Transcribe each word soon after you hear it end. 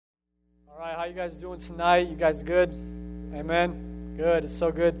How you guys doing tonight? You guys good? Amen. Good. It's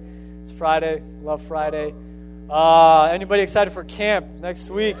so good. It's Friday. Love Friday. Anybody excited for camp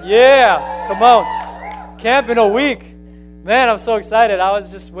next week? Yeah. Come on. Camp in a week. Man, I'm so excited. I was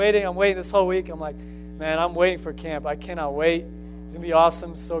just waiting. I'm waiting this whole week. I'm like, man, I'm waiting for camp. I cannot wait. It's going to be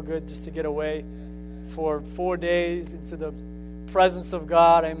awesome. So good just to get away for 4 days into the presence of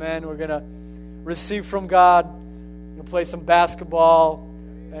God. Amen. We're going to receive from God. We're going to play some basketball.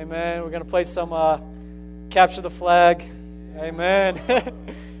 Amen. We're going to play some capture the flag. Amen.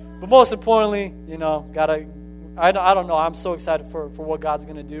 But most importantly, I don't know. I'm so excited for what God's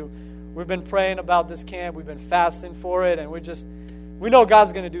going to do. We've been praying about this camp. We've been fasting for it. And we know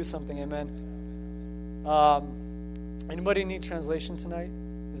God's going to do something. Amen. Anybody need translation tonight?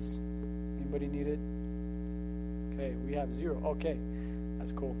 Does anybody need it? Okay, we have 0. Okay,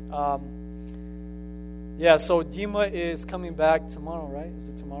 that's cool. Yeah, so Dima is coming back tomorrow, right? Is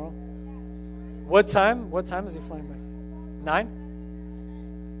it tomorrow? What time? What time is he flying back?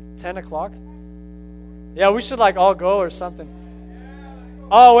 9? 10 o'clock? Yeah, we should all go or something.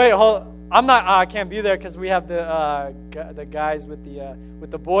 Oh wait, hold. I can't be there because we have the guys with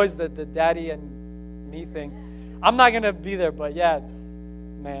the boys, the daddy and me thing. I'm not gonna be there, but yeah,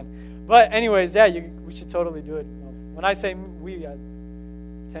 man. But anyways, yeah, we should totally do it. When I say we,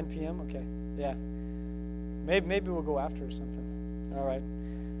 10 p.m. Okay, yeah. Maybe we'll go after or something. All right.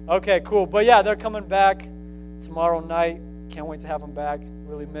 Okay, cool. But yeah, they're coming back tomorrow night. Can't wait to have them back.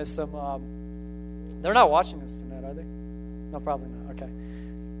 Really miss them. They're not watching us tonight, are they? No, probably not. Okay.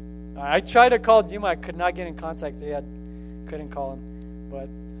 I tried to call Dima. I could not get in contact. Couldn't call him. But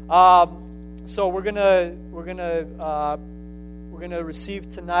so we're gonna receive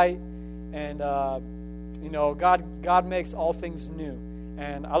tonight, and God makes all things new.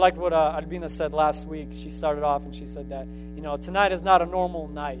 And I liked what Albina said last week. She started off and she said that, tonight is not a normal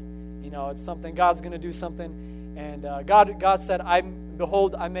night. It's something, God's going to do something. And God said,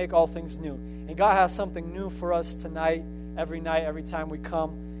 behold, I make all things new. And God has something new for us tonight, every time we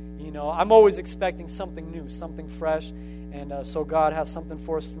come. I'm always expecting something new, something fresh. And so God has something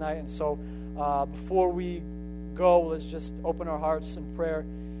for us tonight. And so before we go, let's just open our hearts in prayer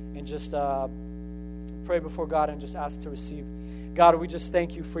and just pray before God and just ask to receive. God, we just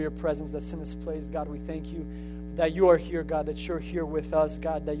thank you for your presence that's in this place. God, we thank you that you are here, God, that you're here with us,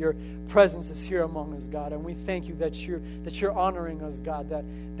 God, that your presence is here among us, God. And we thank you that you're honoring us, God,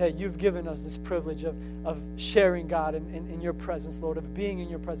 that you've given us this privilege of sharing, God, in your presence, Lord, of being in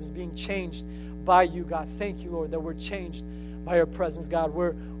your presence, being changed by you, God. Thank you, Lord, that we're changed by your presence, God.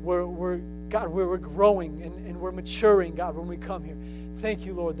 We're growing and we're maturing, God, when we come here. Thank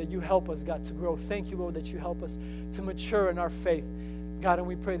you, Lord, that you help us, God, to grow. Thank you, Lord, that you help us to mature in our faith. God, and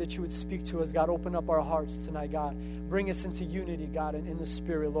we pray that you would speak to us, God. Open up our hearts tonight, God. Bring us into unity, God, and in the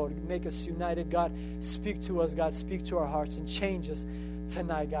Spirit, Lord. Make us united, God. Speak to us, God. Speak to our hearts and change us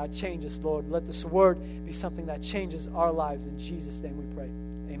tonight, God. Change us, Lord. Let this word be something that changes our lives. In Jesus' name we pray.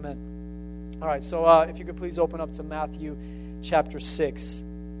 Amen. All right, so if you could please open up to Matthew chapter 6.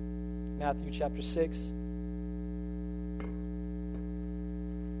 Matthew chapter 6.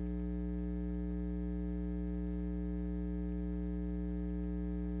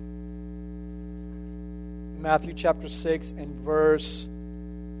 Matthew chapter 6 and verse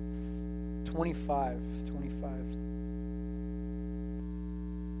 25.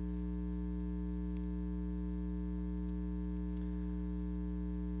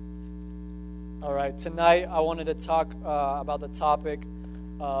 All right, tonight I wanted to talk about the topic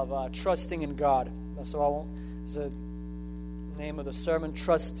of trusting in God. That's the name of the sermon,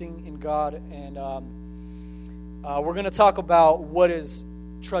 Trusting in God. And we're going to talk about what is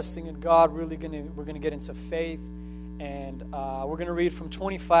trusting in God. We're going to get into faith, and we're going to read from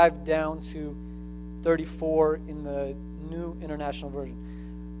 25 down to 34 in the New International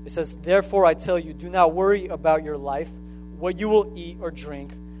Version. It says, "Therefore I tell you, do not worry about your life, what you will eat or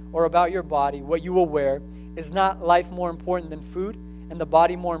drink, or about your body, what you will wear. Is not life more important than food, and the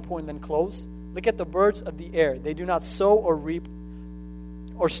body more important than clothes? Look at the birds of the air. They do not sow or reap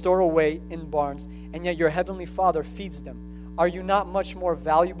or store away in barns, and yet your heavenly Father feeds them. Are you not much more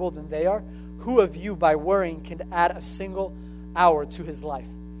valuable than they are? Who of you, by worrying, can add a single hour to his life?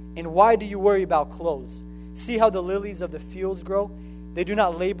 And why do you worry about clothes? See how the lilies of the fields grow? They do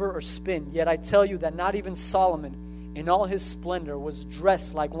not labor or spin. Yet I tell you that not even Solomon, in all his splendor, was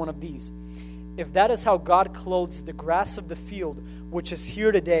dressed like one of these. If that is how God clothes the grass of the field, which is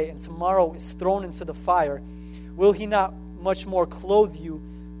here today and tomorrow is thrown into the fire, will he not much more clothe you,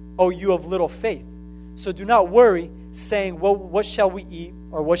 O you of little faith? So do not worry, saying, well, what shall we eat,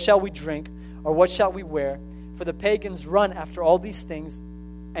 or what shall we drink, or what shall we wear? For the pagans run after all these things,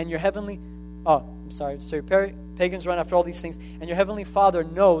 and your heavenly Oh, I'm sorry. So your pagans run after all these things, and your heavenly Father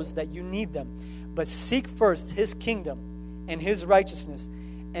knows that you need them. But seek first His kingdom and His righteousness,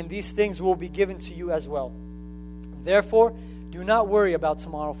 and these things will be given to you as well. Therefore, do not worry about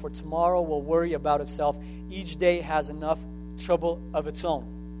tomorrow, for tomorrow will worry about itself. Each day has enough trouble of its own.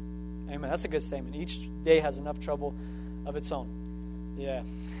 Amen. That's a good statement. Each day has enough trouble of its own. Yeah,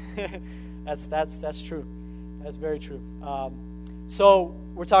 that's true. That's very true. So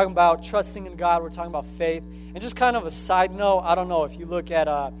we're talking about trusting in God. We're talking about faith. And just kind of a side note, I don't know if you look at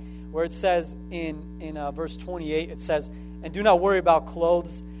where it says in verse 28, it says, "And do not worry about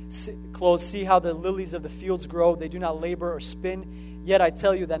clothes. See how the lilies of the fields grow. They do not labor or spin. Yet I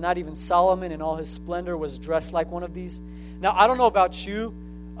tell you that not even Solomon in all his splendor was dressed like one of these." Now, I don't know about you,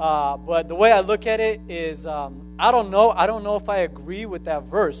 but the way I look at it is, I don't know if I agree with that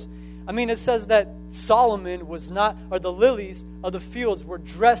verse. I mean, it says that Solomon was not, or the lilies of the fields were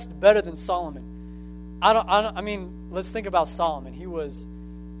dressed better than Solomon. I mean, let's think about Solomon. He was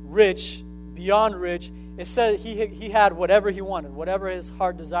rich, beyond rich. It said he had whatever he wanted, whatever his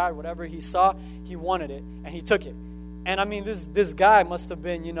heart desired, whatever he saw, he wanted it, and he took it. And I mean, this guy must have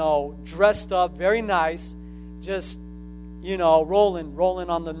been, dressed up, very nice, just, rolling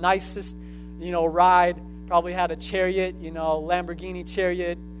on the nicest, ride. Probably had a chariot, Lamborghini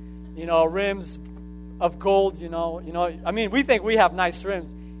chariot, rims of gold, I mean, we think we have nice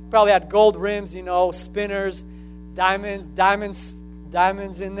rims. Probably had gold rims, spinners, diamonds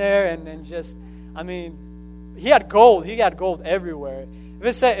in there, and just, I mean, he had gold. He had gold everywhere. If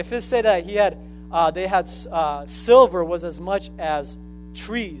it said that they had silver was as much as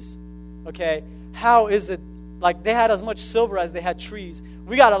trees, okay? How is it like they had as much silver as they had trees?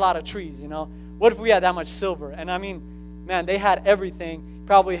 We got a lot of trees, What if we had that much silver? And I mean, man, they had everything.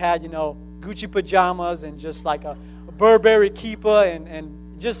 Probably had, Gucci pajamas and just like a Burberry kippah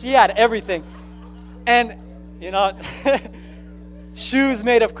and just, he had everything. And, shoes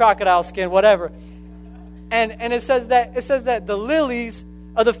made of crocodile skin, whatever. And it says that the lilies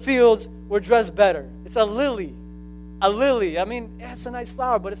of the fields were dressed better. It's a lily. A lily. I mean, yeah, it's a nice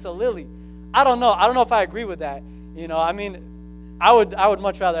flower, but it's a lily. I don't know. I don't know if I agree with that. I mean, I would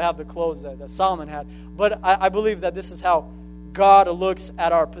much rather have the clothes that Solomon had. But I believe that this is how God looks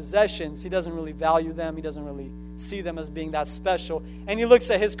at our possessions. He doesn't really value them. He doesn't really see them as being that special. And He looks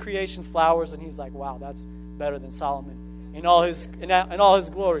at His creation flowers and He's like, wow, that's better than Solomon in all his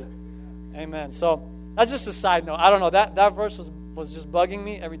glory. Amen. So that's just a side note. I don't know. That verse was just bugging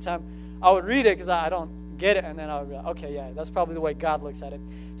me every time I would read it because I don't get it. And then I would be like, okay, yeah, that's probably the way God looks at it.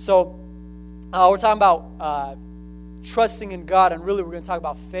 So we're talking about trusting in God, and really we're going to talk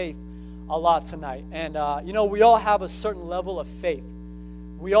about faith a lot tonight. And, we all have a certain level of faith.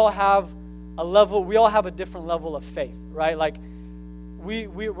 We all have a different level of faith, right? Like,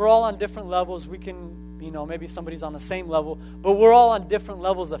 we're all on different levels. We can, maybe somebody's on the same level, but we're all on different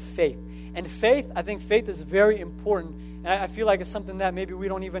levels of faith. And I think faith is very important. And I feel like it's something that maybe we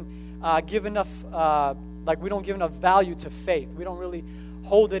don't even give enough, we don't give enough value to faith. We don't really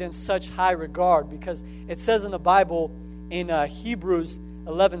hold it in such high regard, because it says in the Bible in Hebrews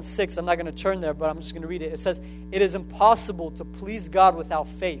 11:6, I'm not going to turn there, but I'm just going to read it. It says, "It is impossible to please God without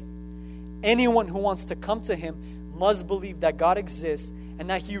faith. Anyone who wants to come to Him must believe that God exists and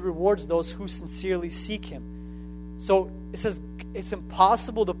that He rewards those who sincerely seek Him." So it says it's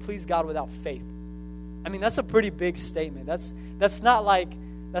impossible to please God without faith. I mean, that's a pretty big statement. That's not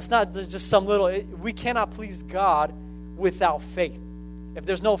just some little. We cannot please God without faith. If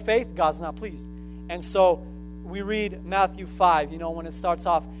there's no faith, God's not pleased. And so we read Matthew 5, when it starts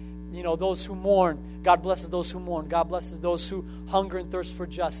off, those who mourn, God blesses those who mourn. God blesses those who hunger and thirst for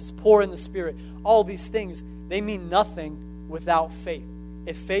justice, poor in the spirit. All these things, they mean nothing without faith.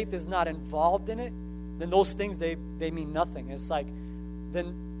 If faith is not involved in it, then those things, they mean nothing. It's like,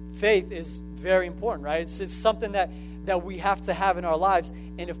 then faith is very important, right? It's something that we have to have in our lives.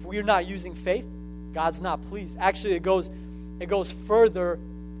 And if we're not using faith, God's not pleased. Actually, it goes further.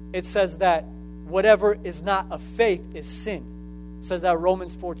 It says that whatever is not of faith is sin. It says that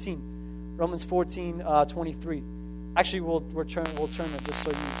Romans 14, 23. Actually, we'll turn it just so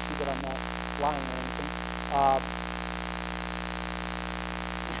you see that I'm not lying or anything.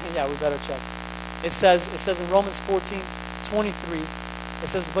 Yeah, we better check. It says in Romans 14:23. It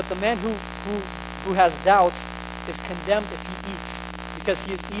says, "But the man who has doubts is condemned if he eats, because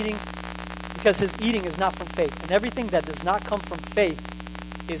his eating is not from faith. And everything that does not come from faith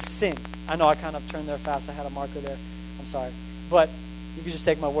is sin." I know I kind of turned there fast. I had a marker there. I'm sorry. But you can just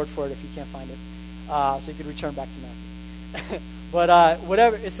take my word for it if you can't find it. So you could return back to Matthew. But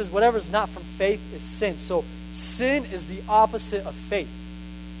it says whatever is not from faith is sin. So sin is the opposite of faith.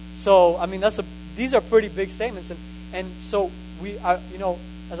 So I mean, these are pretty big statements, and so we are,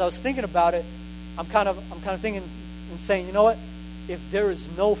 as I was thinking about it, I'm kind of thinking and saying, you know what? If there is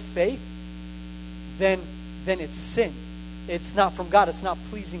no faith, then it's sin. It's not from God. It's not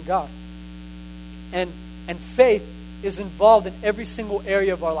pleasing God. And faith is involved in every single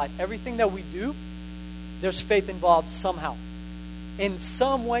area of our life. Everything that we do, there's faith involved somehow. In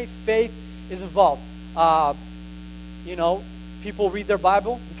some way, faith is involved. People read their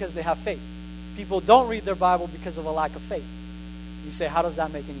Bible because they have faith. People don't read their Bible because of a lack of faith. You say, how does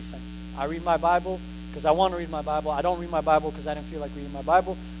that make any sense? I read my Bible because I want to read my Bible. I don't read my Bible because I didn't feel like reading my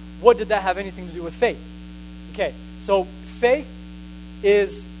Bible. What did that have anything to do with faith? Okay, so faith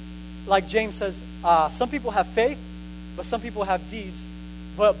is, like James says, some people have faith, but some people have deeds.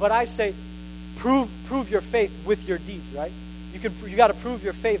 But I say, prove your faith with your deeds, right? You got to prove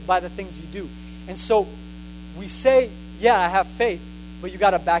your faith by the things you do. And so we say, yeah, I have faith, but you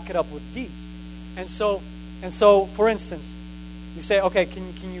got to back it up with deeds. And so, for instance, you say, okay,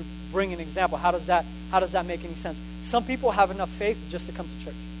 can you bring an example? How does that make any sense? Some people have enough faith just to come to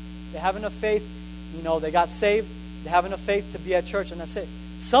church. They have enough faith, they got saved. They have enough faith to be at church, and that's it.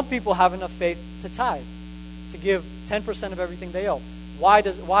 Some people have enough faith to tithe, to give 10% of everything they owe. Why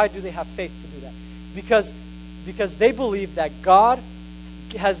do they have faith to do that? Because they believe that God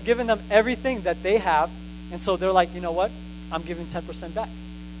has given them everything that they have, and so they're like, you know what? I'm giving 10% back.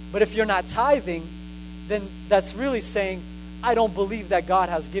 But if you're not tithing, then that's really saying, I don't believe that God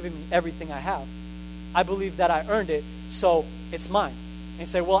has given me everything I have. I believe that I earned it, so it's mine. And you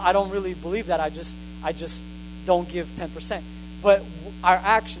say, well, I don't really believe that. I just don't give 10%. But our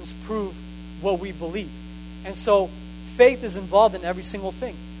actions prove what we believe. And so faith is involved in every single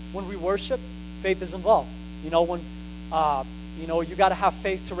thing. When we worship, faith is involved. You got to have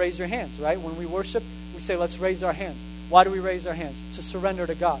faith to raise your hands, right? When we worship, we say, let's raise our hands. Why do we raise our hands? To surrender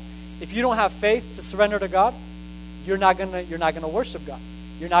to God. If you don't have faith to surrender to God, you're not gonna worship God.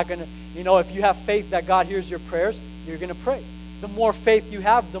 You're not gonna, if you have faith that God hears your prayers, you're gonna pray. The more faith you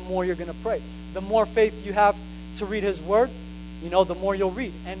have, the more you're gonna pray. The more faith you have to read His Word, the more you'll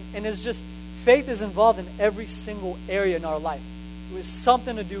read. And it's just, faith is involved in every single area in our life. It has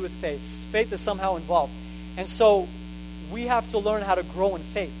something to do with faith. Faith is somehow involved. And so we have to learn how to grow in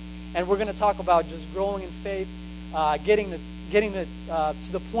faith. And we're going to talk about just growing in faith, getting to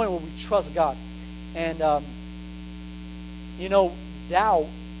the point where we trust God. And, doubt,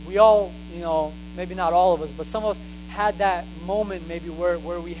 we all, maybe not all of us, but some of us had that moment maybe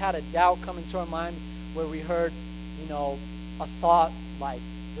where we had a doubt come into our mind, where we heard, a thought like,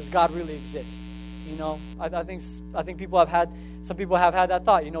 does God really exist? I think some people have had that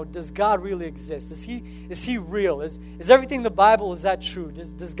thought, does God really exist? Is he real? Is everything in the Bible, is that true?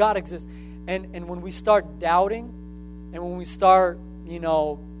 Does God exist? And when we start doubting, and when we start,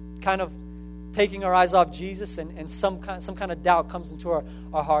 kind of taking our eyes off Jesus, and some kind of doubt comes into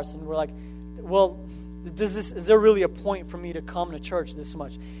our hearts, and we're like, well, is there really a point for me to come to church this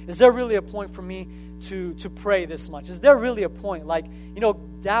much? Is there really a point for me to pray this much? Is there really a point? Like,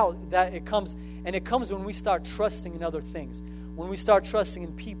 doubt, that it comes when we start trusting in other things. When we start trusting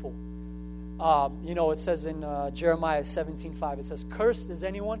in people. It says in Jeremiah 17:5, it says, cursed is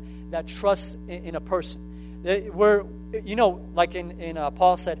anyone that trusts in a person. Like in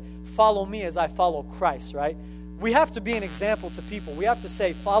Paul said, follow me as I follow Christ, right? We have to be an example to people. We have to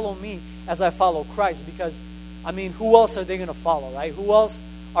say, follow me as I follow Christ, because, who else are they going to follow, right? Who else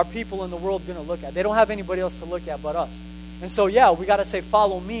are people in the world going to look at? They don't have anybody else to look at but us. And so, we got to say,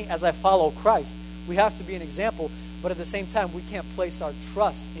 follow me as I follow Christ. We have to be an example, but at the same time, we can't place our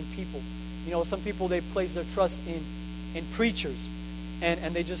trust in people. Some people, they place their trust in preachers,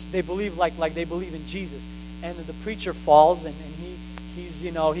 and they believe like they believe in Jesus. And the preacher falls, and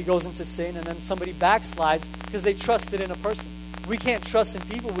he goes into sin, and then somebody backslides because they trusted in a person. We can't trust in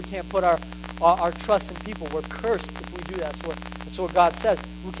people. We can't put our trust in people. We're cursed if we do that. That's what God says.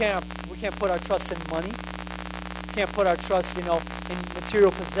 We can't put our trust in money. We can't put our trust, in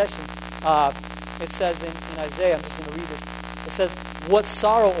material possessions. It says in Isaiah, I'm just going to read this. It says, what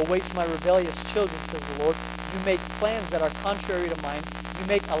sorrow awaits my rebellious children, says the Lord. You make plans that are contrary to mine. You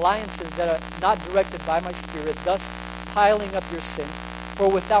make alliances that are not directed by my spirit, thus piling up your sins. For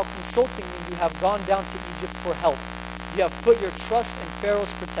without consulting me, you have gone down to Egypt for help. You have put your trust in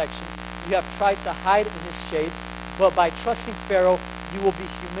Pharaoh's protection. You have tried to hide in his shade. But by trusting Pharaoh, you will be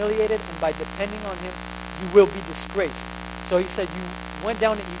humiliated, and by depending on him, you will be disgraced. So he said, you went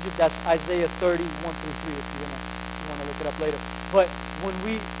down to Egypt. That's Isaiah 30, 1 through 3, if you want to look it up later. But when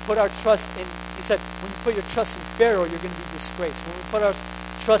we put our trust in, he said, when you put your trust in Pharaoh, you're going to be disgraced. When we put our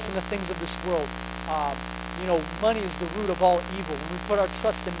trust in the things of this world, money is the root of all evil. When we put our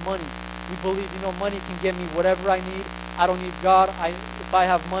trust in money, we believe, money can get me whatever I need. I don't need God. If I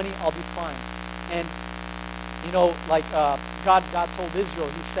have money, I'll be fine. And, God told Israel,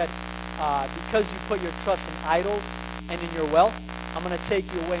 he said, because you put your trust in idols and in your wealth, I'm going to take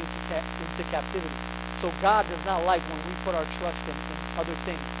you away into captivity. So God does not like when we put our trust in other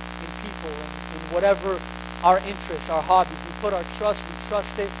things, in people, in whatever our interests, our hobbies. We put our trust, we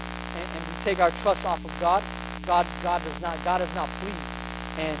trust it, and we take our trust off of God. God is not pleased.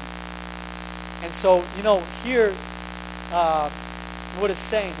 And so, here, what it's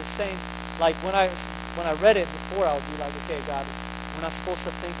saying, like when I read it before, I would be like, okay, God, we're not supposed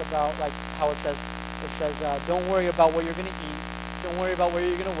to think about like how it says, don't worry about what you're going to eat. Don't worry about what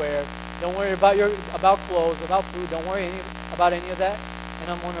you're going to wear. Don't worry about clothes, about food. Don't worry about any of that. And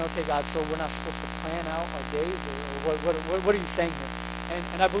I'm wondering, okay, God, so we're not supposed to plan out our days, or what are you saying here?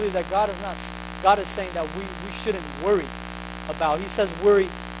 And I believe that God is saying that we shouldn't worry about. He says worry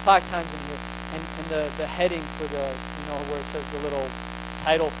 5 times in here, and the heading for the where it says the little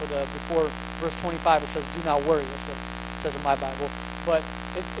title for the before verse 25, it says do not worry. That's what it says in my Bible. But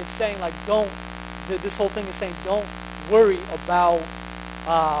it's saying like this whole thing is saying don't worry about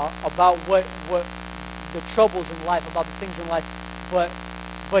what the troubles in life, about the things in life, but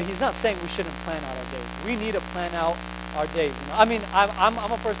he's not saying we shouldn't plan out our days. We need to plan out our days. I mean, I'm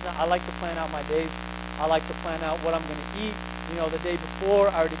a person that I like to plan out my days. I like to plan out what I'm going to eat. The day before,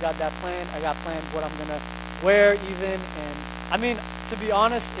 I already got that planned. I got planned what I'm going to wear even. And I mean, to be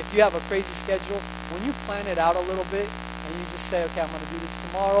honest, if you have a crazy schedule, when you plan it out a little bit and you just say, okay, I'm going to do this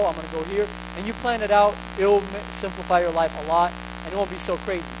tomorrow, I'm going to go here, and you plan it out, it will simplify your life a lot, and it won't be so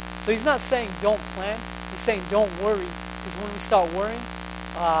crazy. So he's not saying don't plan. He's saying don't worry, because when we start worrying,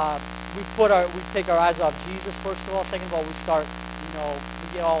 we take our eyes off Jesus, first of all. Second of all, we start,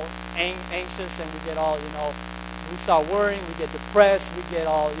 we get all anxious, and we get all, we start worrying, we get depressed, we get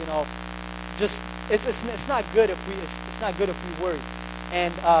all, just it's not good if we worry.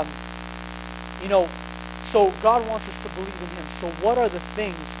 And so God wants us to believe in him. So what are the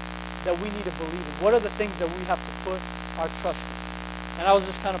things that we need to believe in? What are the things that we have to put our trust in? And I was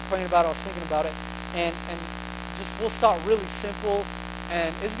just kind of praying about it, I was thinking about it, and just we'll start really simple,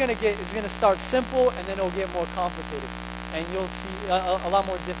 and it's gonna start simple, and then it'll get more complicated, and you'll see a lot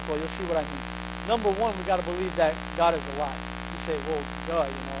more difficult. You'll see what I mean. Number one, we got to believe that God is alive. You say, well, duh,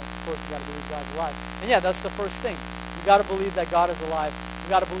 of course you got to believe God's alive. And yeah, that's the first thing. You got to believe that God is alive. We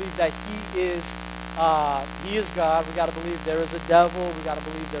got to believe that He is God. We got to believe there is a devil. We got to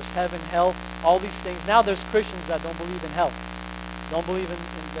believe there's heaven, hell, all these things. Now there's Christians that don't believe in hell. Don't believe in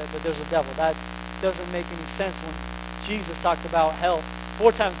that there's a devil. That doesn't make any sense when Jesus talked about hell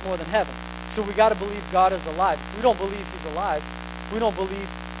 4 times more than heaven. So we got to believe God is alive. If we don't believe He's alive, if we don't believe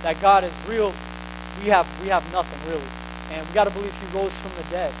that God is real, we have nothing really. And we got to believe He rose from the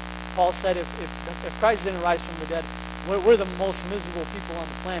dead. Paul said if Christ didn't rise from the dead, we're the most miserable people on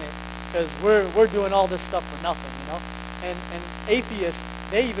the planet, because we're doing all this stuff for nothing, And atheists,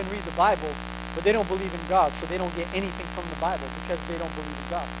 they even read the Bible, but they don't believe in God, so they don't get anything from the Bible because they don't believe in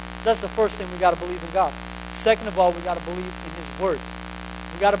God. So that's the first thing, we got to believe in God. Second of all, we got to believe in His Word.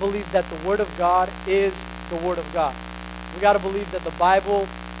 We got to believe that the Word of God is the Word of God. We got to believe that the Bible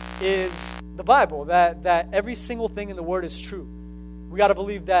is the Bible, that every single thing in the Word is true. We got to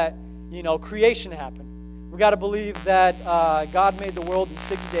believe that, creation happened. We got to believe that God made the world in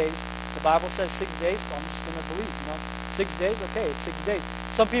 6 days. The Bible says 6 days, so I'm just going to believe, 6 days, okay, it's 6 days.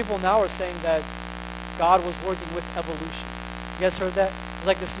 Some people now are saying that God was working with evolution. You guys heard that? It's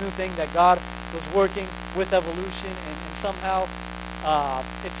like this new thing that God was working with evolution, and somehow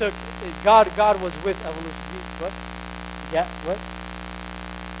God was with evolution. What? Yeah, what?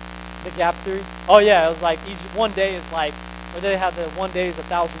 The gap theory? Oh yeah, it was like each one day is like, or they have the 1 day is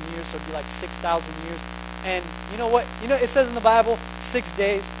 1,000 years, so it'd be like 6,000 years. And you know what? It says in the Bible 6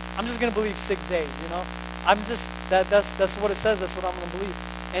 days. I'm just gonna believe 6 days. I'm just that's what it says. That's what I'm gonna believe.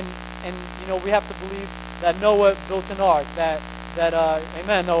 And we have to believe that Noah built an ark. That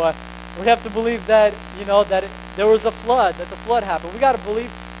amen, Noah. We have to believe that that there was a flood. That the flood happened. We got to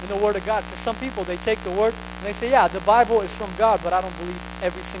believe in the Word of God, because some people, they take the Word and they say, yeah, the Bible is from God, but I don't believe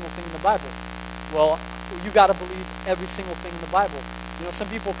every single thing in the Bible. Well, you got to believe every single thing in the Bible. Some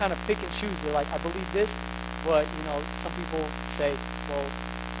people kind of pick and choose. They're like, I believe this, but some people say, well,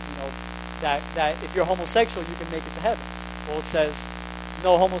 that if you're homosexual, you can make it to heaven. Well, it says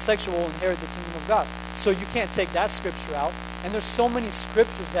no homosexual will inherit the kingdom of God. So you can't take that scripture out. And there's so many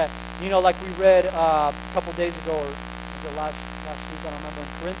scriptures that, like we read a couple days ago, or was it last week, I don't remember, in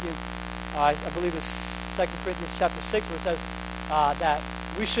Corinthians, I believe it's 2 Corinthians chapter 6, where it says that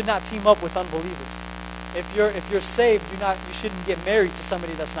we should not team up with unbelievers. if you're saved, you shouldn't get married to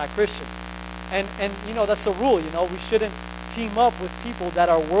somebody that's not Christian. And that's a rule. We shouldn't team up with people that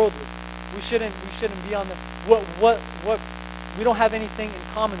are worldly. We shouldn't be on the what we don't have anything in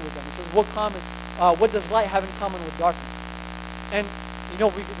common with them. It says what does light have in common with darkness? And we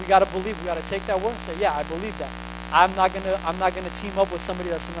got to believe. We got to take that word and say, yeah, I believe that. I'm not gonna team up with somebody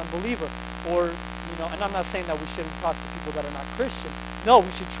that's an unbeliever, or and I'm not saying that we shouldn't talk to people that are not Christian. No,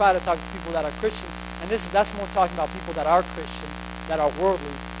 we should try to talk to people that are Christian, and that's more talking about people that are Christian, that are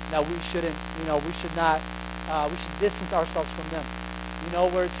worldly. That we shouldn't, we should not, we should distance ourselves from them.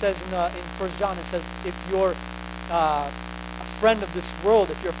 Where it says in 1 John, it says, if you're a friend of this world,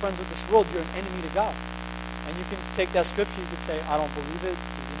 if you're friends with this world, you're an enemy to God. And you can take that scripture, you could say, I don't believe it,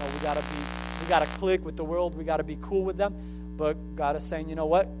 because we gotta click with the world, we gotta be cool with them. But God is saying, you know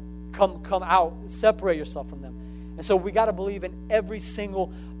what? Come out, separate yourself from them. And so we gotta believe in every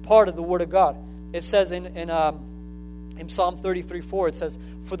single part of the Word of God. It says in Psalm 33:4, it says,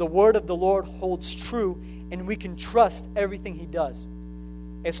 for the word of the Lord holds true, and we can trust everything He does.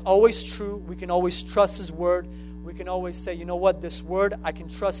 It's always true. We can always trust His word. We can always say, you know what, this word, I can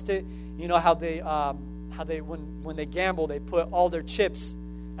trust it. How they when they gamble, they put all their chips.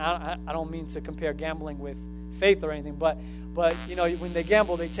 I don't mean to compare gambling with faith or anything, but when they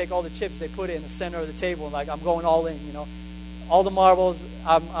gamble, they take all the chips, they put it in the center of the table, and like, I'm going all in. All the marbles,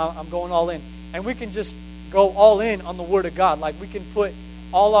 I'm going all in, and we can just go all in on the Word of God. Like, we can put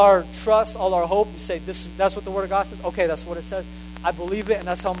all our trust, all our hope. You say, that's what the Word of God says? Okay, that's what it says. I believe it, and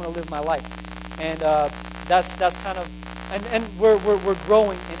that's how I'm going to live my life. And that's kind of, and we're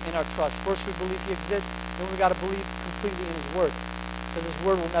growing in our trust. First, we believe He exists, then we got to believe completely in His Word, because His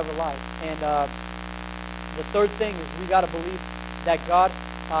Word will never lie. And the third thing is we got to believe that God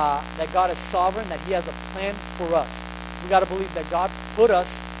is sovereign, that He has a plan for us. We got to believe that God put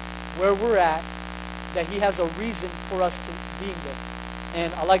us where we're at, that He has a reason for us to being there.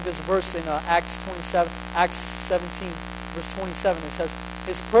 And I like this verse in Acts 17, verse 27. It says,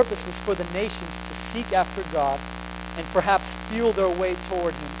 His purpose was for the nations to seek after God and perhaps feel their way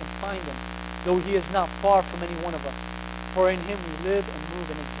toward Him and find Him, though He is not far from any one of us. For in Him we live and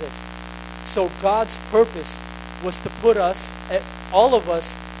move and exist. So God's purpose was to put us, all of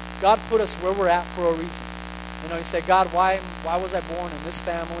us, God put us where we're at for a reason. You say, God, why was I born in this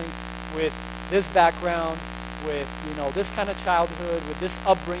family with this background, with this kind of childhood, with this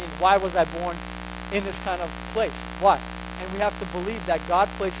upbringing? Why was I born in this kind of place? Why? And we have to believe that God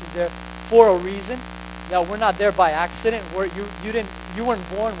places there for a reason. That we're not there by accident. Where you weren't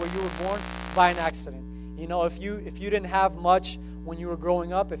born where you were born by an accident. If you didn't have much when you were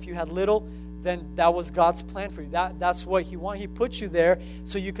growing up, if you had little, then that was God's plan for you. That's what He wanted. He put you there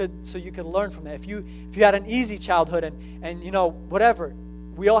so you could learn from it. If you had an easy childhood and whatever.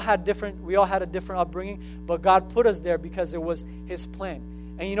 We all had a different upbringing, but God put us there because it was His plan.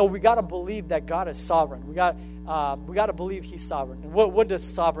 And we got to believe that God is sovereign. We got to believe He's sovereign. And what does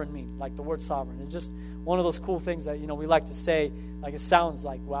sovereign mean? Like the word sovereign, it's just one of those cool things that we like to say. Like, it sounds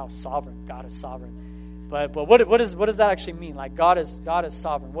like, wow, sovereign. God is sovereign. But what does that actually mean? Like, God is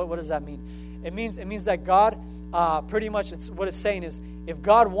sovereign. What does that mean? It means that God, pretty much, what it's saying is, if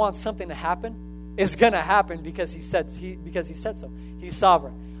God wants something to happen, it's gonna happen because He said so. He's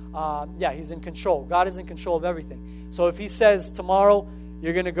sovereign. He's in control. God is in control of everything. So if He says tomorrow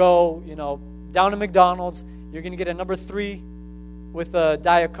you're gonna go, down to McDonald's, you're gonna get a number 3 with a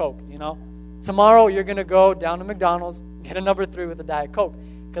Diet Coke. Tomorrow you're gonna go down to McDonald's, get a number 3 with a Diet Coke,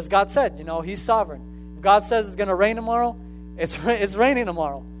 because God said, He's sovereign. If God says it's gonna rain tomorrow, it's raining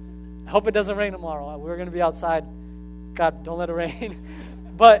tomorrow. I hope it doesn't rain tomorrow. We're gonna be outside. God, don't let it rain.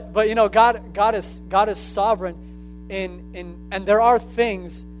 But God is sovereign and there are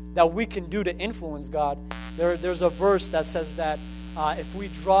things that we can do to influence God. There's a verse that says that if we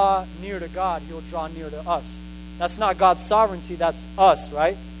draw near to God, He'll draw near to us. That's not God's sovereignty, that's us,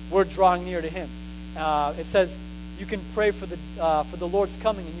 right? We're drawing near to Him. It says you can pray for the Lord's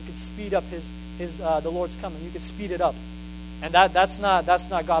coming, and you can speed up the Lord's coming. You can speed it up. And that's not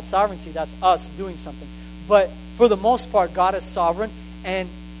God's sovereignty, that's us doing something. But for the most part, God is sovereign, and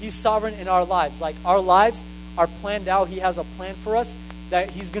He's sovereign in our lives. Like, our lives are planned out. He has a plan for us that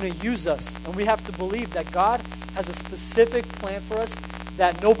He's going to use us. And we have to believe that God has a specific plan for us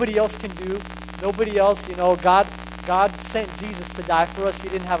that nobody else can do. Nobody else, God sent Jesus to die for us. He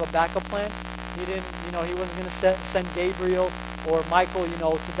didn't have a backup plan. He didn't, He wasn't going to send Gabriel or Michael,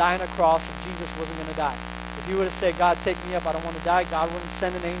 to die on a cross if Jesus wasn't going to die. If He would have said, God, take me up, I don't want to die, God wouldn't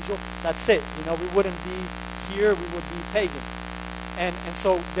send an angel. That's it. We wouldn't be here. We would be pagans. And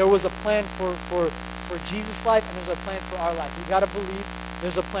so there was a plan for Jesus' life, and there's a plan for our life. We got to believe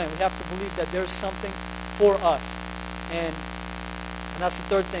there's a plan. We have to believe that there's something for us. And that's the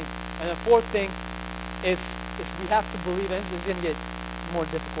third thing. And the fourth thing is we have to believe, and this is going to get more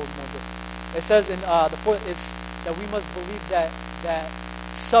difficult and more difficult. It says in the fourth, it's that we must believe that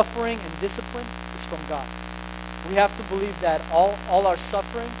suffering and discipline is from God. We have to believe that all our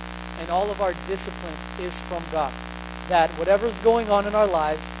suffering and all of our discipline is from God. That whatever's going on in our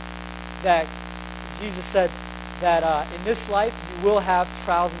lives, that Jesus said that in this life you will have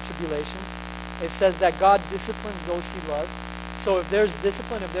trials and tribulations. It says that God disciplines those He loves. So if there's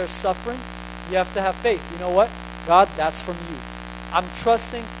discipline, if there's suffering, you have to have faith. You know what? God, that's from you. I'm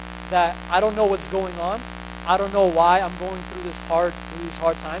trusting that I don't know what's going on. I don't know why I'm going through these hard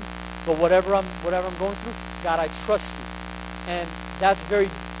times. But whatever I'm going through, God, I trust you. And that's very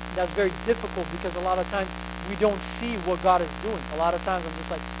difficult because a lot of times we don't see what God is doing. A lot of times I'm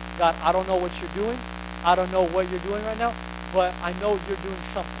just like, God, I don't know what you're doing. I don't know what you're doing right now, but I know you're doing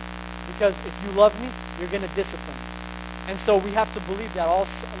something. Because if you love me, you're going to discipline me. And so we have to believe that all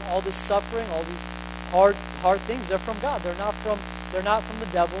this suffering, all these hard things, they're from God. They're not from the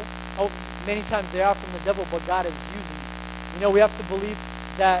devil. Oh, many times they are from the devil, but God is using them. You know, we have to believe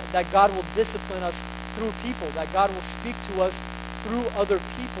that God will discipline us through people, that God will speak to us through other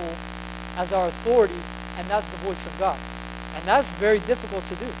people as our authority, and that's the voice of God. And that's very difficult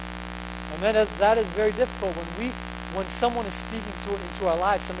to do. Amen. That is very difficult. When someone is speaking into our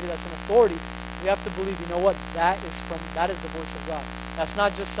lives, somebody that's in authority, we have to believe, you know what, that is the voice of God. That's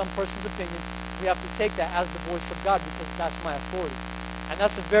not just some person's opinion. We have to take that as the voice of God because that's my authority. And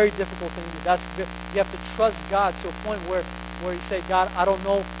that's a very difficult thing to do. You have to trust God to a point where you say, God, I don't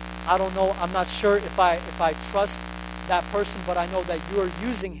know, I'm not sure if I trust that person, but I know that you are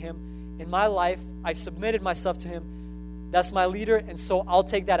using him in my life. I submitted myself to him. That's my leader, and so I'll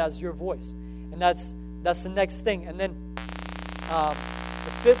take that as your voice. And that's the next thing. And then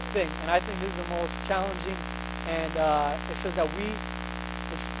the fifth thing, and I think this is the most challenging, and it says that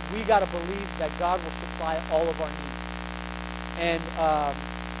we got to believe that God will supply all of our needs. And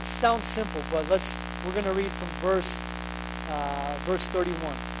it sounds simple, but we're going to read from verse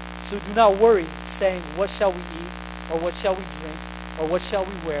 31. So do not worry, saying, what shall we eat, or what shall we drink, or what shall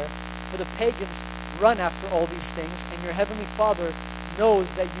we wear? For the pagans run after all these things, and your heavenly Father knows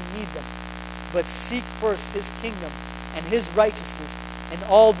that you need them. But seek first his kingdom and his righteousness, and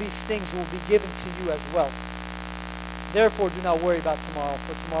all these things will be given to you as well. Therefore, do not worry about tomorrow,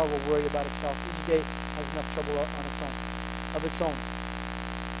 for tomorrow will worry about itself. Each day has enough trouble of its own.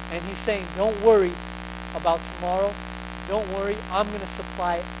 And he's saying, don't worry about tomorrow. Don't worry, I'm going to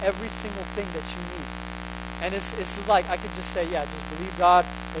supply every single thing that you need. And it's like I could just say, yeah, just believe God,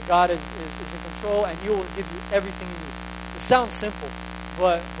 that God is in control, and He will give you everything you need. It sounds simple,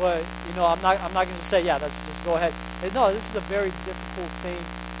 but you know, I'm not going to just say, yeah, let's just go ahead. And no, this is a very difficult thing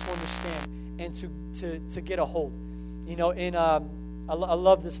to understand and to get a hold. You know, I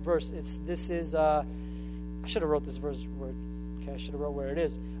love this verse. I should have wrote this verse where. Okay, I should have wrote where it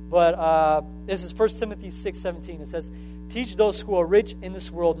is. But this is 1 Timothy 6:17. It says, teach those who are rich in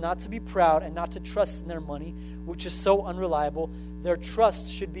this world not to be proud and not to trust in their money, which is so unreliable. Their trust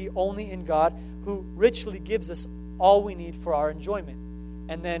should be only in God, who richly gives us all we need for our enjoyment.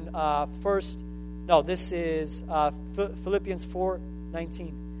 And then this is Philippians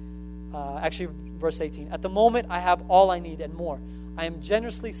 4:19. Actually, verse 18. At the moment, I have all I need and more. I am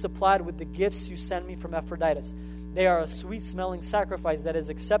generously supplied with the gifts you send me from Aphrodite. They are a sweet-smelling sacrifice that is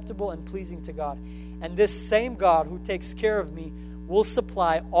acceptable and pleasing to God. And this same God who takes care of me will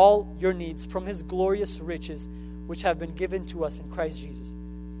supply all your needs from His glorious riches, which have been given to us in Christ Jesus.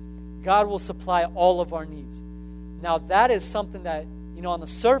 God will supply all of our needs. Now, that is something that, you know, on the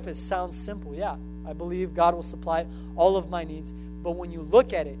surface sounds simple. Yeah, I believe God will supply all of my needs. But when you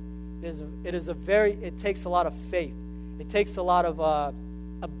look at it, it takes a lot of faith. It takes a lot of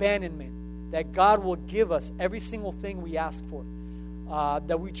abandonment. That God will give us every single thing we ask for.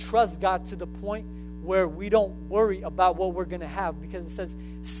 That we trust God to the point where we don't worry about what we're going to have. Because it says,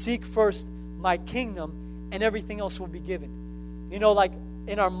 seek first my kingdom and everything else will be given. You know, like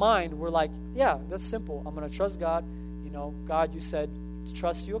in our mind, we're like, yeah, that's simple. I'm going to trust God. You know, God, you said to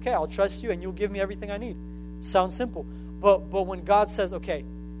trust you. Okay, I'll trust you and you'll give me everything I need. Sounds simple. But when God says, okay,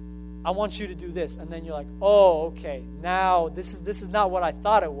 I want you to do this. And then you're like, oh, okay, now this is not what I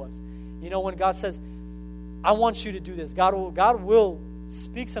thought it was. You know, when God says, I want you to do this, God will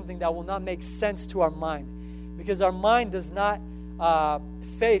speak something that will not make sense to our mind. Because our mind does not,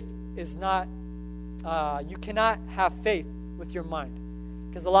 faith is not, you cannot have faith with your mind.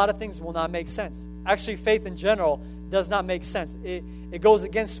 Because a lot of things will not make sense. Actually, faith in general does not make sense. It goes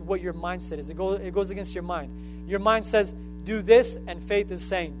against what your mindset is. It goes against your mind. Your mind says, do this, and faith is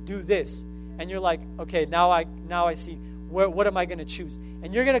saying, do this. and you're like, okay, now I see what am I going to choose?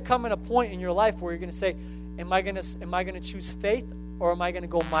 And you're going to come in a point in your life where you're going to say, am I going to choose faith, or am I going to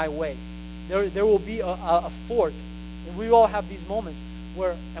go my way? There will be a fork, and we all have these moments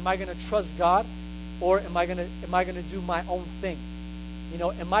where, am I going to trust God, or am I going to do my own thing?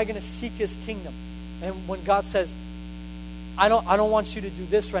 Am I going to seek His kingdom? And when God says, I don't want you to do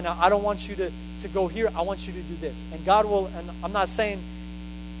this right now. I don't want you to go here. I want you to do this. And God will, and I'm not saying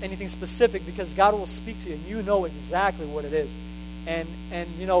anything specific, because God will speak to you and you know exactly what it is. And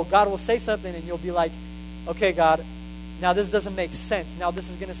God will say something and you'll be like, okay, God, now this doesn't make sense. Now this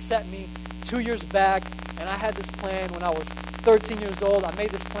is going to set me 2 years back, and I had this plan when I was 13 years old. I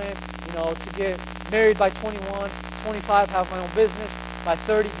made this plan, to get married by 21, 25, have my own business, by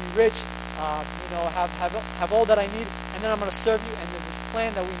 30 be rich, have all that I need, and then I'm going to serve you. And there's this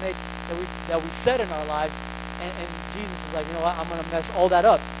plan that we make, that we set in our lives, and Jesus is like, you know what, I'm going to mess all that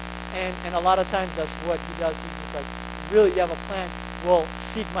up. And a lot of times that's what He does. He's just like, really, you have a plan? Well,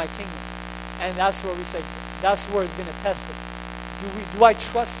 seek my kingdom. And that's where we say, that's where He's going to test us. Do I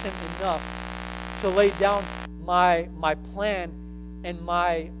trust Him enough to lay down my plan and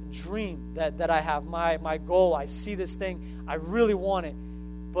my dream that I have, my goal? I see this thing, I really want it,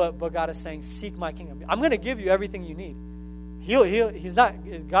 but God is saying, seek my kingdom. I'm going to give you everything you need.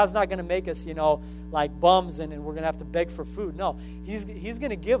 God's not going to make us, like bums and we're going to have to beg for food. No, He's going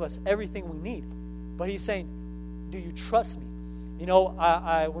to give us everything we need. But He's saying, do you trust me?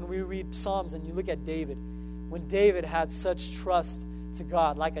 When we read Psalms and you look at David, when David had such trust to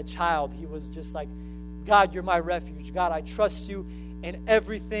God, like a child, he was just like, God, you're my refuge. God, I trust you in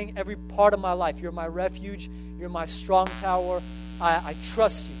everything, every part of my life. You're my refuge. You're my strong tower. I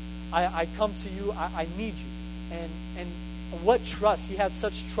trust you. I come to you. I need you. And what trust? He had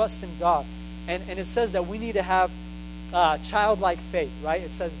such trust in God. And it says that we need to have childlike faith, right?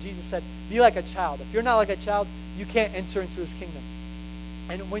 It says, Jesus said, be like a child. If you're not like a child, you can't enter into His kingdom.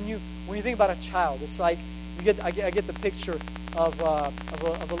 And when you think about a child, it's like I get the picture of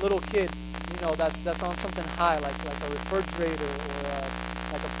a little kid, that's on something high, like a refrigerator or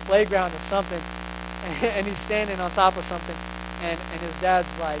like a playground or something, and he's standing on top of something, and his dad's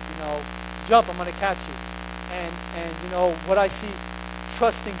like, jump, I'm going to catch you. And what I see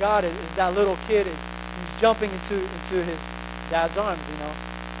trusting God is that little kid he's jumping into his dad's arms.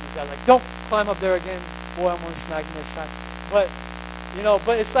 His dad's like, don't climb up there again, boy, I'm going to smack you this time. But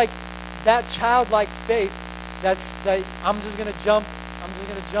it's like that childlike faith that I'm just going to jump,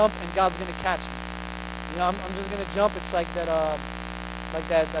 and God's going to catch me. I'm just going to jump. It's like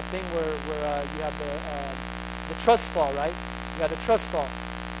that thing where you have the trust fall, right? You have the trust fall.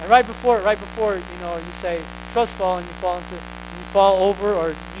 And right before you say trust fall and you fall over, or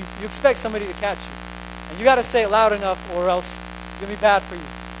you expect somebody to catch you. And you got to say it loud enough or else it's going to be bad for you.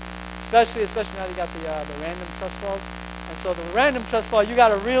 Especially now you got the random trust falls. And so the random trust fall, you got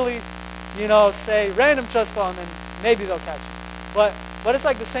to really, say random trust fall, and then maybe they'll catch you. But it's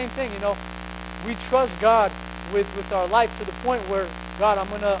like the same thing, We trust God with our life to the point where, God,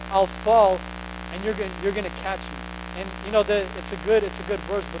 I'll fall, and you're gonna catch me. And it's a good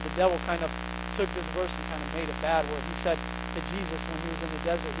verse, but the devil kind of took this verse and kind of made it bad, where he said to Jesus when he was in the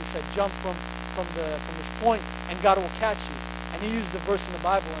desert, he said, jump from this point, and God will catch you. And he used the verse in the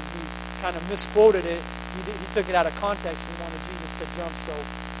Bible, and he kind of misquoted it. He took it out of context. He wanted Jesus to jump so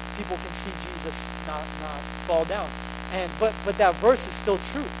people can see Jesus not fall down. But that verse is still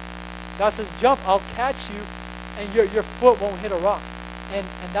true. God says, jump, I'll catch you, and your foot won't hit a rock. And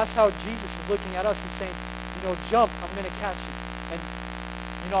that's how Jesus is looking at us. He's saying, jump, I'm going to catch you. And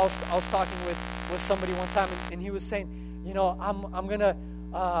I was talking with somebody one time, and he was saying, I'm going to,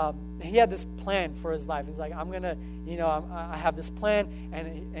 he had this plan for his life. He's like, I'm going to, I have this plan,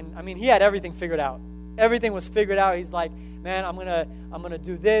 and I mean, he had everything figured out. Everything was figured out. He's like, man, I'm gonna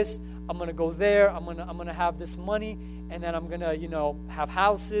do this. I'm gonna go there. I'm gonna have this money, and then I'm gonna have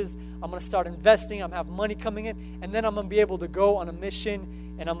houses. I'm gonna start investing. I'm gonna have money coming in, and then I'm gonna be able to go on a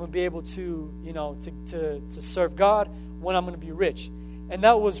mission, and I'm gonna be able to to serve God when I'm gonna be rich. And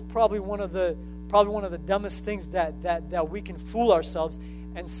that was probably one of the dumbest things that we can fool ourselves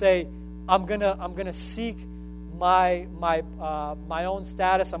and say, I'm gonna seek my own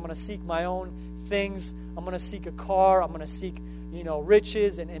status. I'm gonna seek my own things. I'm going to seek a car. I'm going to seek,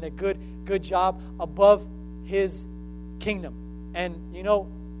 riches and a good job above His kingdom. And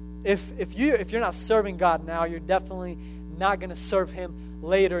if you're not serving God now, you're definitely not going to serve Him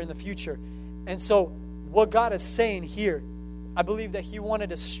later in the future. And so, what God is saying here, I believe that He wanted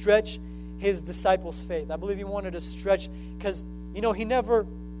to stretch His disciples' faith. I believe He wanted to stretch, because He never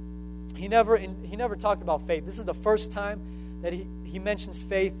talked about faith. This is the first time that he mentions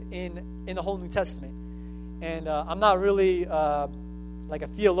faith in the whole New Testament. And I'm not really like a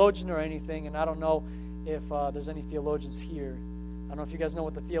theologian or anything, and I don't know if there's any theologians here. I don't know if you guys know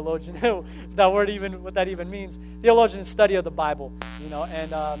what the theologian, what that even means. Theologian is study of the Bible,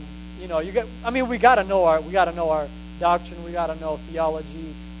 and we gotta know our doctrine. We gotta know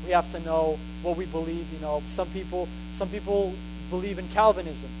theology. We have to know what we believe. Some people believe in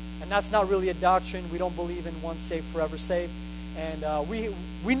Calvinism, and that's not really a doctrine. We don't believe in once saved, forever saved, and we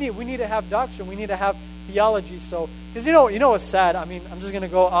need to have doctrine. We need to have theology. So, because what's sad. I mean, I'm just gonna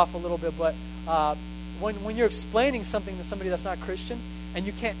go off a little bit, but when you're explaining something to somebody that's not Christian, and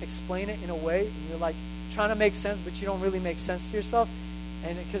you can't explain it in a way, and you're like trying to make sense, but you don't really make sense to yourself,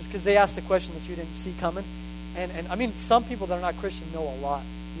 and because they asked a question that you didn't see coming, and I mean, some people that are not Christian know a lot.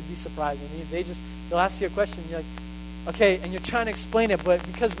 You'd be surprised. I mean, they'll ask you a question, you're like, okay, and you're trying to explain it, but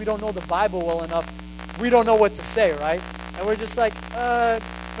because we don't know the Bible well enough, we don't know what to say, right? And we're just like, and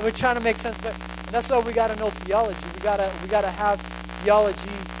we're trying to make sense, but that's why we got to know theology. We gotta have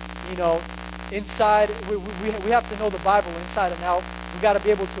theology, inside. We have to know the Bible inside and out. We got to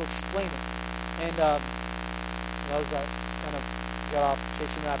be able to explain it. And that was kind of got off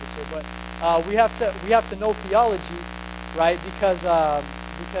chasing rabbits here, but we have to know theology, right? Because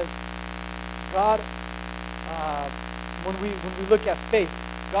God, when we look at faith,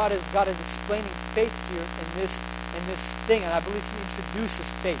 God is explaining faith here in this thing, and I believe He introduces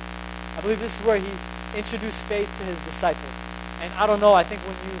faith. I believe this is where He introduced faith to His disciples. And I don't know, I think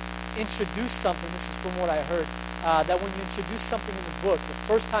when you introduce something, this is from what I heard, that when you introduce something in the book, the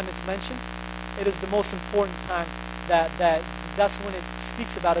first time it's mentioned, it is the most important time that's when it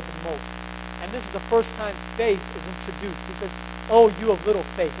speaks about it the most. And this is the first time faith is introduced. He says, "Oh, you of little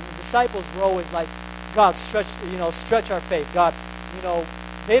faith." And the disciples were always like, "God, stretch our faith." God,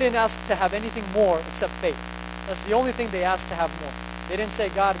 they didn't ask to have anything more except faith. That's the only thing they asked to have more. They didn't say,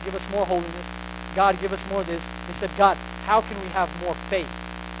 "God, give us more holiness. God, give us more of this." They said, "God, how can we have more faith?"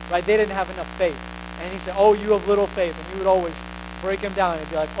 Right? They didn't have enough faith. And He said, "Oh, you of little faith." And He would always break them down and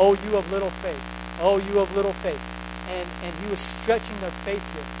be like, "Oh, you of little faith. Oh, you of little faith." And He was stretching their faith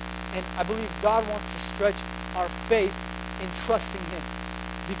here. And I believe God wants to stretch our faith in trusting Him.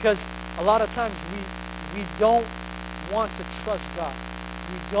 Because a lot of times we don't want to trust God.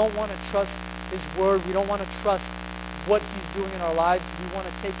 We don't want to trust His Word. We don't want to trust what He's doing in our lives. We want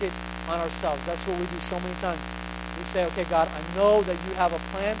to take it on ourselves. That's what we do so many times. We say, "Okay, God, I know that you have a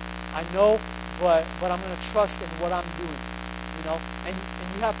plan. I know, but I'm going to trust in what I'm doing." And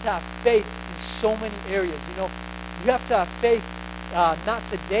you have to have faith in so many areas. You have to have faith not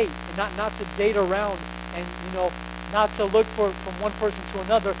to date, and not to date around, and not to look from one person to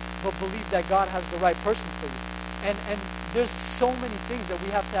another, but believe that God has the right person for you. And there's so many things that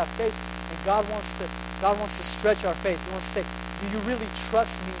we have to have faith, and God wants to stretch our faith. He wants to say, "Do you really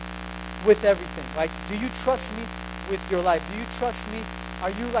trust me with everything? Right? Do you trust me with your life? Do you trust me?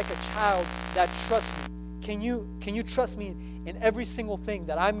 Are you like a child that trusts me? Can you trust me in every single thing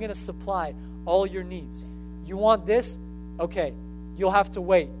that I'm going to supply all your needs? You want this? Okay, you'll have to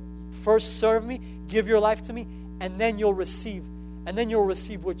wait. First serve me, give your life to me, and then you'll receive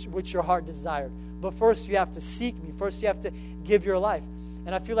what your heart desired. But first you have to seek me. First you have to give your life."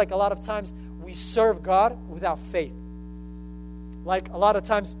 And I feel like a lot of times we serve God without faith. Like a lot of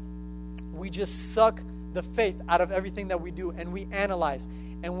times we just suck the faith out of everything that we do, and we analyze,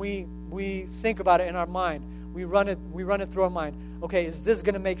 and we think about it in our mind. We run it through our mind. Okay, is this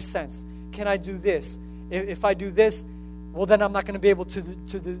going to make sense? Can I do this? If I do this, well, then I'm not going to be able to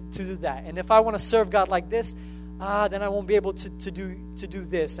do that. And if I want to serve God like this, then I won't be able to do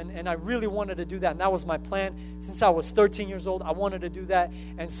this. And I really wanted to do that, and that was my plan since I was 13 years old. I wanted to do that,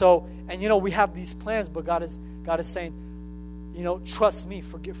 and we have these plans, but God is saying, trust me.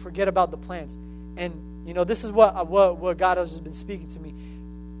 Forget about the plans. And this is what God has just been speaking to me.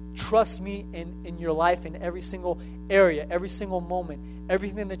 Trust me in your life, in every single area, every single moment,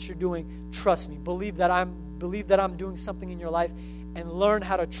 everything that you're doing. Trust me. Believe that I'm doing something in your life, and learn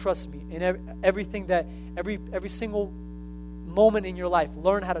how to trust me in everything that every single moment in your life.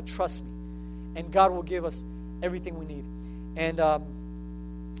 Learn how to trust me, and God will give us everything we need. And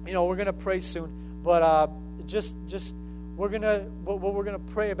we're gonna pray soon, but what we're gonna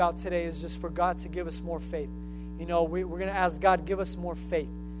pray about today is just for God to give us more faith. We're gonna ask God, give us more faith.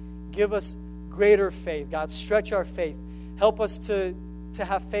 Give us greater faith. God, stretch our faith. Help us to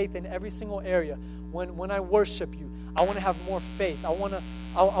have faith in every single area. When I worship you, I want to have more faith. I want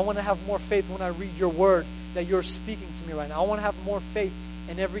to have more faith when I read your word that you're speaking to me right now. I want to have more faith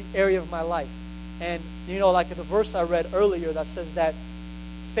in every area of my life. And, like the verse I read earlier that says that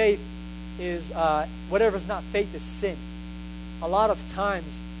faith is, whatever is not faith is sin. a lot of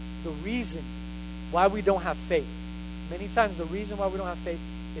times the reason why we don't have faith, many times the reason why we don't have faith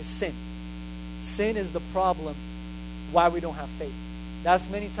is sin. Sin is the problem why we don't have faith. That's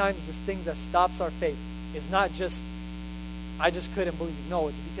many times the things that stops our faith. It's not just, I just couldn't believe. No,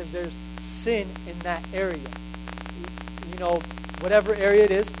 it's because there's sin in that area. You know, whatever area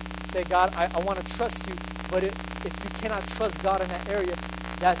it is, say, God, I want to trust you. But if you cannot trust God in that area,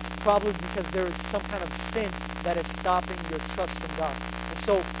 that's probably because there is some kind of sin that is stopping your trust from God. And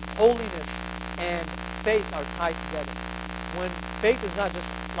so holiness and faith are tied together. When faith is not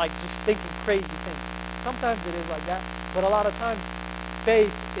just like just thinking crazy things. Sometimes it is like that, but a lot of times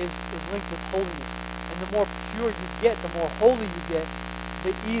faith is linked with holiness. And the more pure you get, the more holy you get,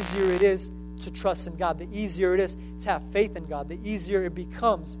 the easier it is to trust in God. The easier it is to have faith in God. The easier it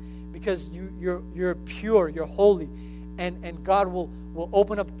becomes because you're pure, you're holy, and God will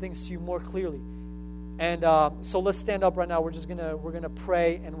open up things to you more clearly. And so let's stand up right now. We're gonna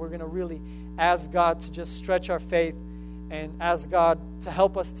pray, and we're gonna really ask God to just stretch our faith and ask God to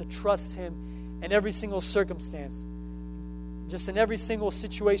help us to trust Him in every single circumstance, just in every single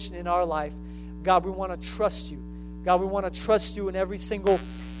situation in our life. God, we want to trust you. God, we want to trust you in every single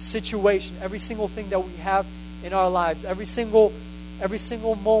situation, every single thing that we have in our lives, every single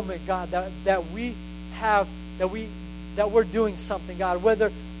moment, God, that we have, that we're doing something, God,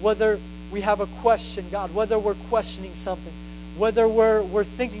 whether we have a question, God, whether we're questioning something, whether we're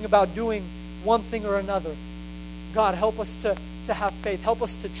thinking about doing one thing or another. God, help us to have faith. Help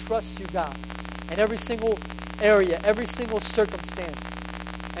us to trust you, God, in every single area, every single circumstance.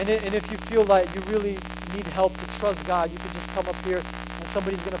 And if you feel like you really need help to trust God, you can just come up here and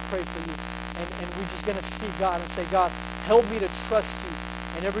somebody's going to pray for you. And we're just going to see God and say, God, help me to trust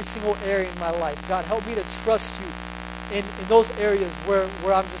you in every single area in my life. God, help me to trust you in those areas where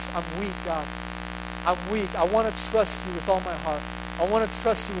I'm weak, God. I'm weak. I want to trust you with all my heart. I want to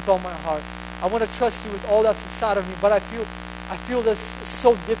trust you with all my heart. I want to trust you with all that's inside of me, but I feel this is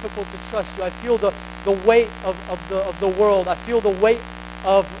so difficult to trust you. I feel the weight of the world. I feel the weight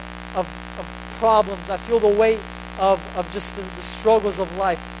of problems. I feel the weight of just the struggles of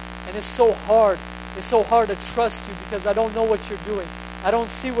life. And it's so hard. It's so hard to trust you because I don't know what you're doing. I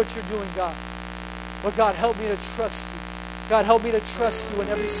don't see what you're doing, God. But God, help me to trust you. God, help me to trust you in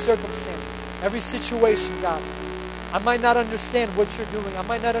every circumstance, every situation, God. I might not understand what you're doing. I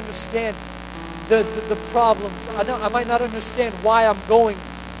might not understand the problems. I might not understand why I'm going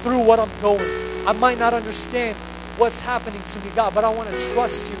through what I'm going. I might not understand what's happening to me, God, but I want to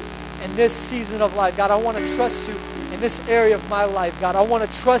trust you in this season of life. God, I want to trust you in this area of my life, God. I want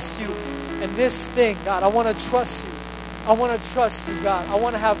to trust you in this thing, God. I want to trust you. I want to trust you, God. I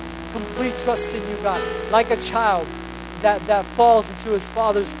want to have complete trust in you, God. Like a child that falls into his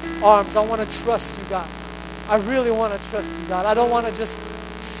father's arms. I want to trust you, God. I really want to trust you, God. I don't want to just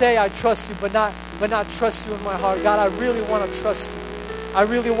say I trust you, but not trust you in my heart. God, I really want to trust you. I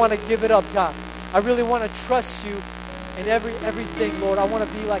really want to give it up, God. I really want to trust you in everything, Lord. I want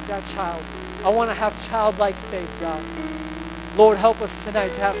to be like that child. I want to have childlike faith, God. Lord, help us tonight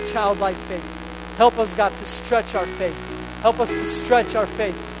to have childlike faith. Help us, God, to stretch our faith. Help us to stretch our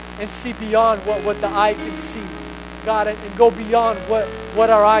faith and see beyond what the eye can see, God, and go beyond what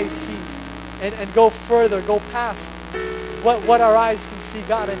our eye sees, and go further, go past what our eyes can see,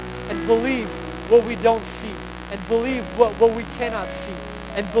 God, and believe what we don't see, and believe what we cannot see,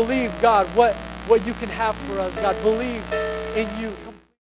 and believe, God, what you can have for us, God. Believe in you.